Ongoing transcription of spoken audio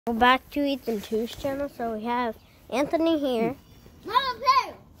Go back to Ethan 2's channel. So we have Anthony here.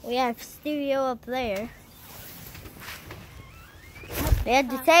 We have Stereo up there. We have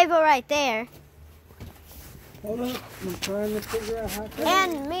Disable right there. Hold up, I'm trying to figure out how to...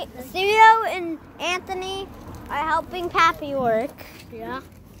 And me, Stereo and Anthony are helping Pappy work. Yeah.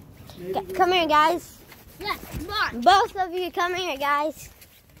 Come here, guys. Yeah, come on. Both of you come here, guys.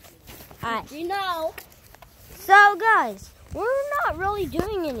 Alright. You know. So, guys, we're not really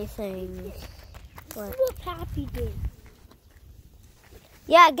doing anything. What Pappy did.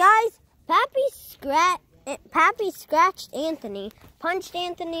 Yeah, guys, Pappy scratched Anthony, punched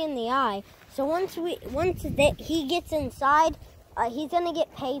Anthony in the eye. So once he gets inside, he's gonna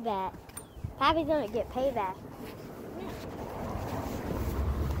get payback. Pappy's gonna get payback.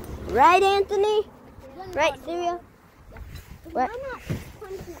 Right, Anthony? Right, Stereo? What?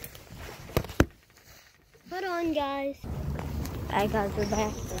 Hold on, guys. Alright, guys, we're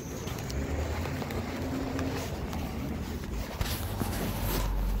back.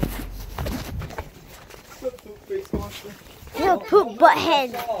 Yo, poop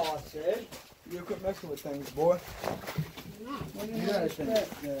butthead. You quit messing with things, boy. You got it, you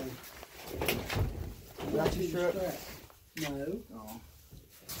got your strap? No. Oh.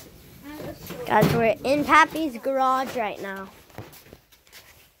 Guys, we're in Pappy's garage right now.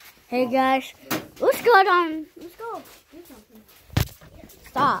 Hey, guys. Let's go down. Let's go. Do something.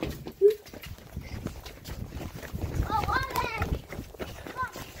 Stop.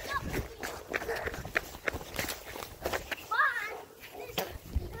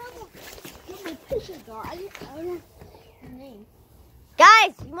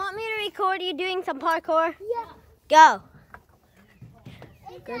 Guys, you want me to record you doing some parkour? Yeah. Go.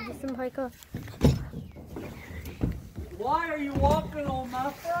 Go do some parkour. Why are you walking on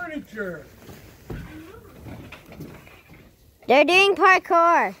my furniture? They're doing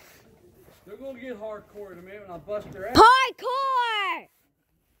parkour. They're going to get hardcore in a minute when I bust their ass. Parkour!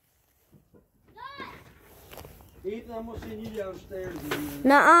 Ethan, I'm going to send you downstairs.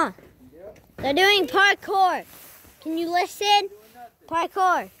 Nuh-uh. Yep. They're doing parkour. Can you listen?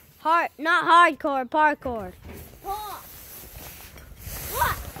 Parkour. Not hardcore, parkour.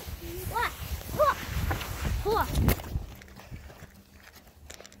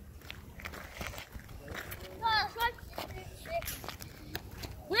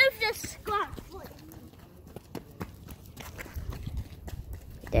 Lift the squat.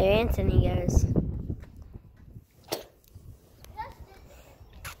 There Anthony goes.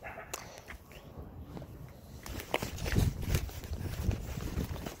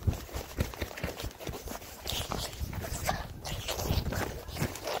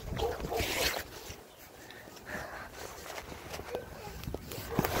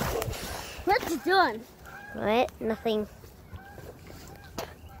 What's he doing? What? Nothing.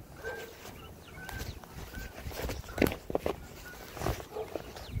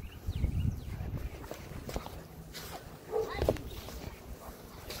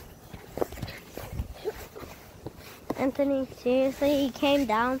 Anthony, seriously, he came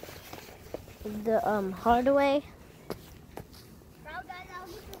down the hard way.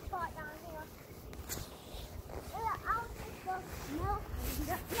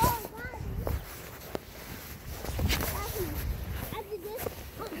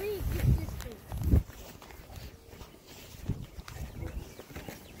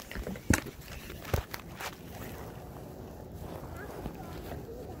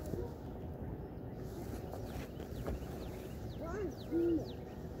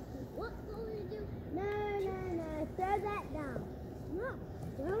 What will we do? No. Throw that down. No,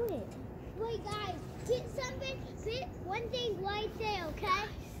 throw it. Wait, guys. Get something. One thing right there, okay?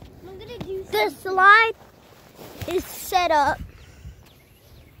 I'm gonna do something. The slide is set up.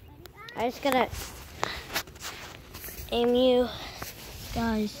 I just gotta aim you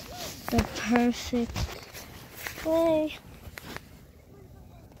guys the perfect way.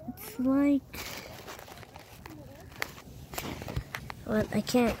 It's like, but I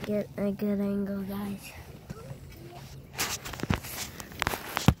can't get a good angle, guys.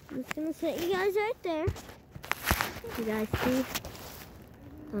 I'm just gonna set you guys right there. You guys see?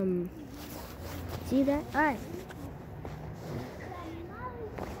 See that? All right.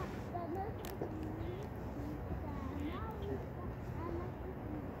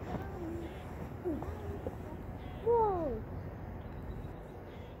 Whoa.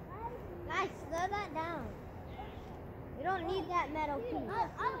 Guys, slow that down. We don't need that metal piece.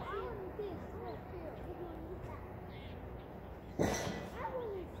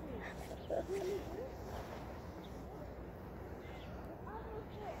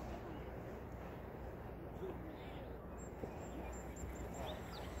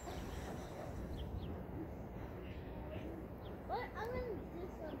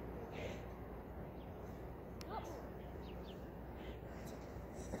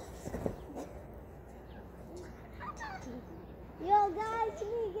 Yo, guys, can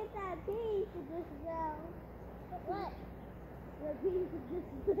you get that piece of this bell? What? The piece of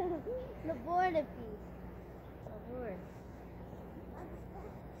this bell. The border piece. The board.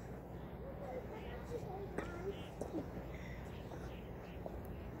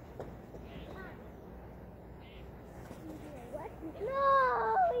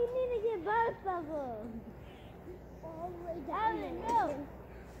 No, we need to get both of them. All the way down. No.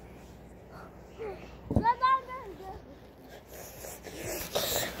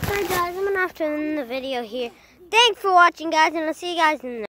 Alright guys, I'm gonna have to end the video here. Thanks for watching guys, and I'll see you guys in the